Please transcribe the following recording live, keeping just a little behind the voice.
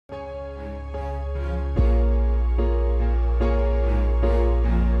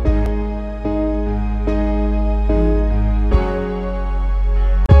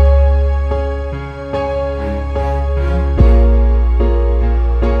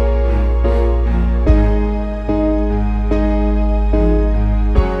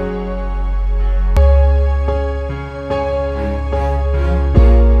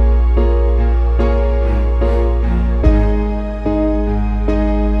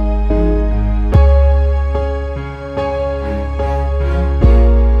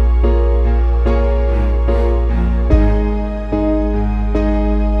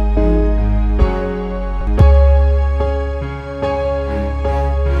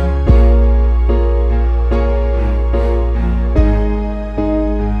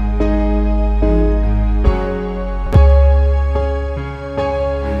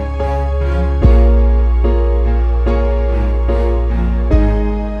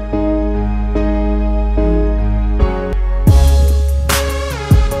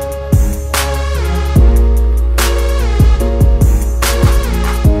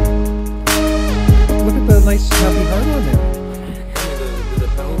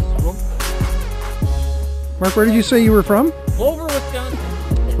Mark, where did you say you were from? Over Wisconsin.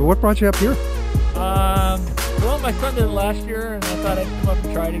 So what brought you up here? Well, my son did it last year, and I thought I'd come up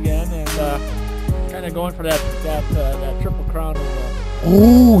and try it again, and kind of going for that triple crown.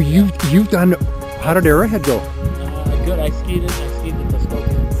 Oh, you've done. How did Arrowhead go? Good. I skied it. I skied the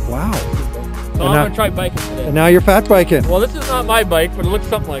Transcobia. Wow. So I'm gonna try biking today. And now you're fat biking. Well, this is not my bike, but it looks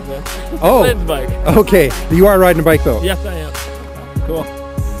something like this. Oh. Lynn's bike. Okay. You are riding a bike though. Yes, I am. Cool.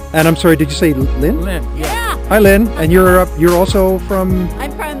 And I'm sorry, did you say Lynn? Lynn. Yeah. Hi, Lynn. And you're also from.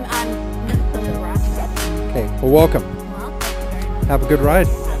 I'm from the Rochester. Okay. Well, welcome. Well, Have a good ride.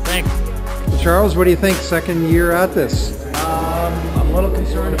 Thanks. Charles, what do you think? Second year at this. I'm a little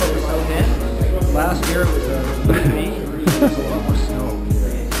concerned about the south end. Last year it was a lot more snow.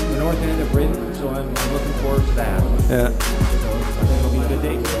 The north end of Britain, so I'm looking forward to that. Yeah. So I think it'll be a good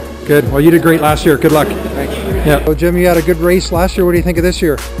day. Good. Well, you did great last year. Good luck. Thank you. Yeah. Well, Jim, you had a good race last year. What do you think of this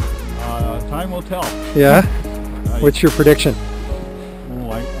year? Time will tell. Yeah. What's your prediction?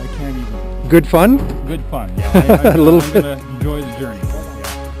 Oh, I can't even. Good fun. Good fun. Yeah. A little I'm bit. gonna enjoy the journey.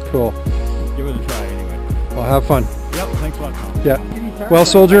 Yeah. Cool. Give it a try anyway. Well, have fun. Yep. Thanks a lot, Tom. Yeah. Well,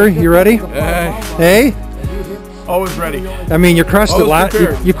 soldier, you ready? Hey. Always ready. I mean, you crushed it last.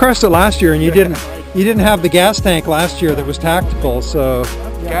 prepared. You crushed it last year, and you didn't have the gas tank last year that was tactical. So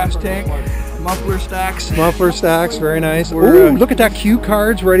Gas tank, muffler stacks. muffler stacks, very nice. Ooh, look at that cue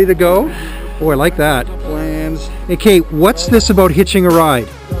cards ready to go. Oh, I like that. Plans. Hey, Kate, what's this about hitching a ride?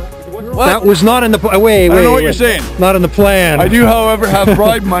 What? That was not in the wait. I don't know what wait. you're saying. Not in the plan. I do, however, have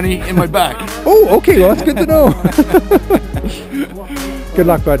ride money in my back. Oh, okay. Well, that's good to know. Good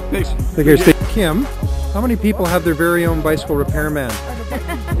luck, bud. Thanks. Take care. Stay. Kim, how many people have their very own bicycle repairman? I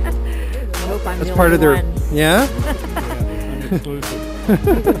hope I'm That's the part of only their. one. Yeah. Exclusive.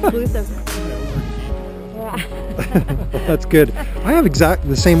 Exclusive. That's good. I have exactly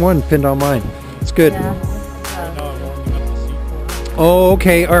the same one pinned on mine. It's good. Yeah. Oh,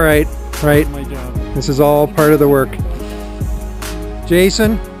 okay. All right. Right. My job. This is all part of the work.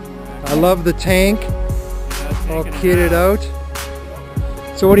 Jason, I love the tank. All kitted out.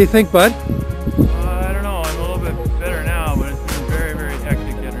 So what do you think, bud? I don't know. I'm a little bit better now, but it's been very, very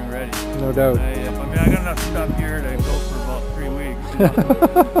hectic getting ready. No doubt. I got enough stuff here to go for about 3 weeks.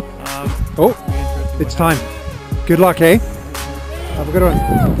 Oh, it's time. Good luck, eh? Have a good one.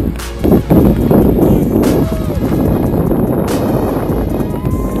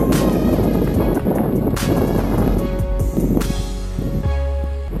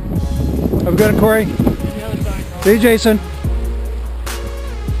 Have a good one, Corey. See you, Jason.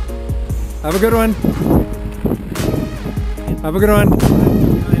 Have a good one. Have a good one.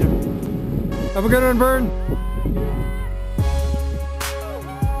 Have a good one, Vern.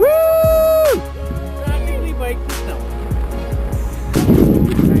 Woo!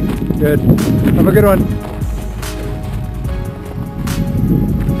 Good. Have a good one.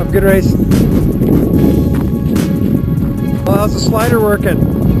 Have a good race. Well, how's the slider working?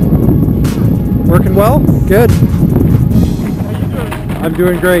 Working well? Good. I'm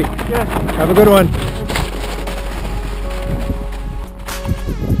doing great. Have a good one.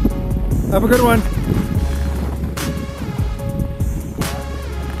 Have a good one.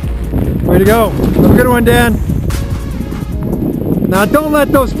 Way to go. Have a good one, Dan. Now don't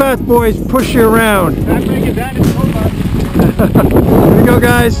let those fat boys push you around. Not making advantage so much. Here you go,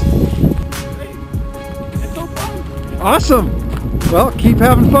 guys. It's so fun. Awesome. Well, keep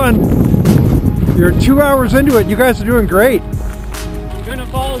having fun. You're 2 hours into it. You guys are doing great. I'm gonna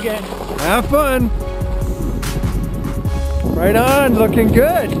fall again. Have fun. Right on. Looking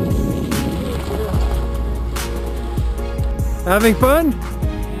good. Having fun?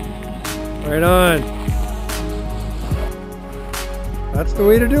 Right on. That's the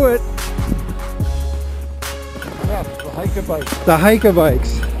way to do it. Yeah, the hiker bike. The hiker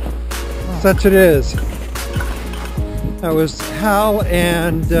bikes. Such it is. That was Hal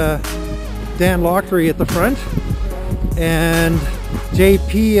and Dan Lockery at the front, and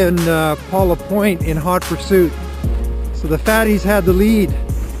JP and Paula Point in hot pursuit. So the fatties had the lead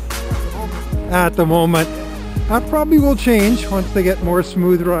at the moment. That probably will change once they get more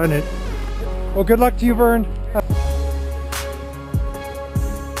smoother on it. Well, good luck to you, Vern.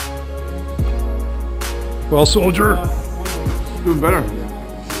 Well, soldier. Doing better.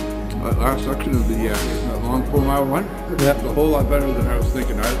 That last section of the long 4 mile run Yeah. is a whole lot better than I was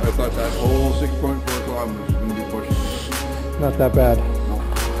thinking. I thought that whole 6.4 kilometers was going to be pushed. Not that bad.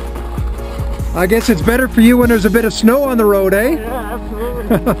 I guess it's better for you when there's a bit of snow on the road, eh? Yeah,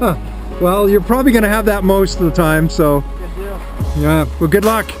 absolutely. Well, you're probably going to have that most of the time, so. Good deal. Yeah, well, good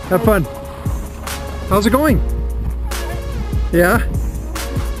luck. Have fun. How's it going? Yeah?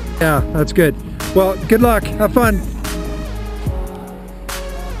 Yeah, that's good. Well, good luck. Have fun.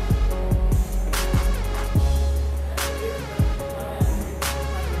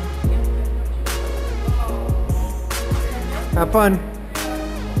 Have fun.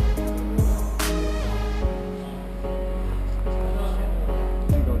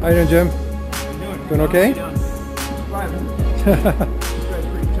 How you doing, Jim? Doing okay?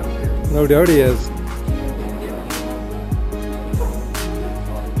 No doubt he is.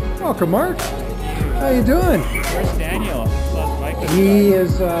 Welcome, Mark. How you doing? Where's Daniel? He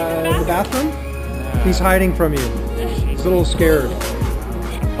is in the bathroom. He's hiding from you. He's a little scared.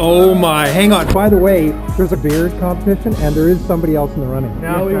 Oh my, hang on. By the way, there's a beard competition and there is somebody else in the running.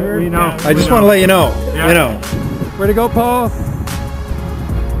 Now we know. I just want to let you know. Yeah. You know. Way to go, Paul.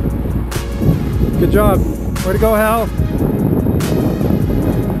 Good job. Way to go, Hal.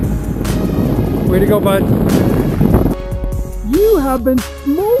 Way to go, bud. You have been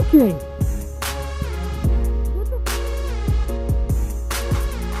smoking.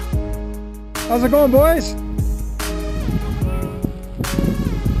 How's it going, boys?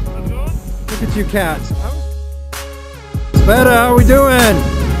 Look at you cats. Sveta, how are we doing?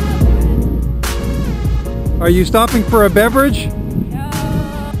 Are you stopping for a beverage?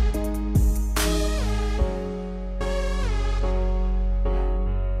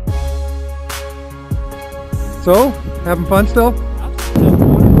 So, having fun still?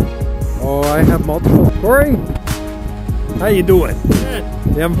 Oh, I have multiple. Corey, how you doing? Good.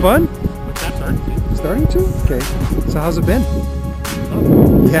 You having fun? What's that starting to? Starting to? Okay. So how's it been?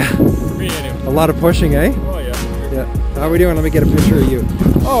 Yeah. Read it. A lot of pushing, eh? Oh yeah. Yeah. How are we doing? Let me get a picture of you.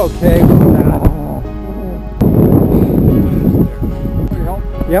 Okay.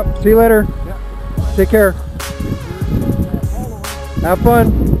 Yep. See you later. Take care. Have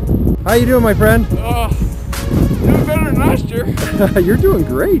fun. How you doing, my friend? Doing better than last year. You're doing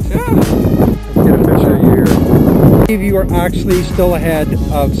great. Yeah. Let's get a picture of you here. I believe you are actually still ahead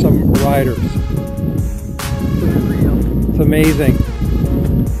of some riders. It's amazing.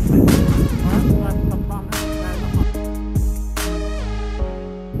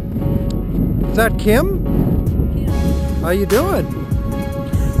 Is that Kim? How you doing?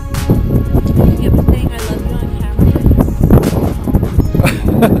 You ever saying I love you on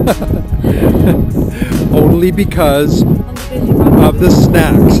camera? Only because Only because you brought of the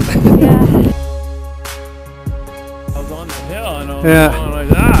snacks. Yeah. I was on the hill and I was Yeah. going like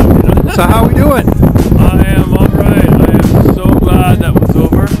that. You know? So how we doing? I am alright. I am so glad that was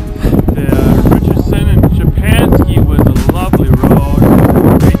over. The Richardson and Shapansky was a lovely road.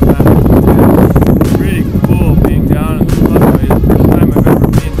 Great time. It's really cool being down in the floodway. The first time I've ever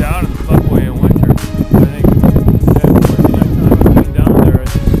been down in the floodway in winter. I think the only time I've been down there, I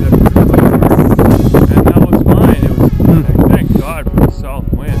think that and that was fine. It was thank God for the south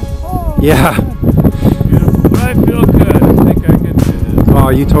wind. Yeah. Beautiful. But I feel good. I think I can do this. Oh,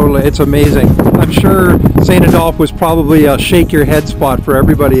 you totally, it's amazing. I'm sure St. Adolphe was probably a shake your head spot for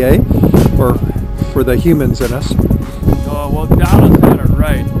everybody, eh? Or for the humans in us. Oh, well, Dallas had it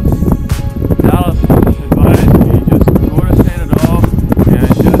right. Dallas advised me just go to St. Adolphe and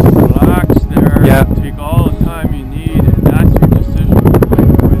just relax there. Yeah. Take all the time you need, and that's your decision for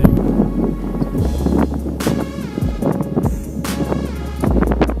life, really.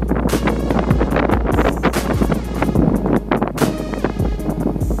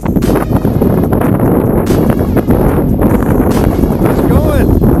 How's it going?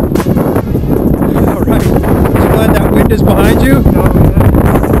 All right. You glad that wind is behind you?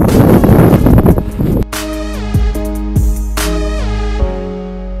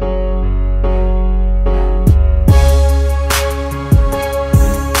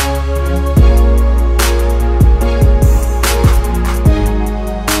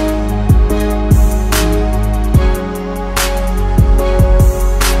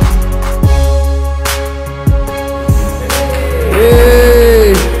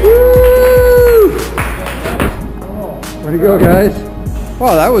 Hey! Woo! Where'd you go, guys?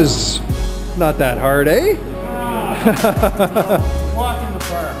 Wow, that was not that hard, eh? Walk in the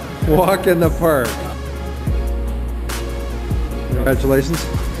park. Walk in the park. Congratulations.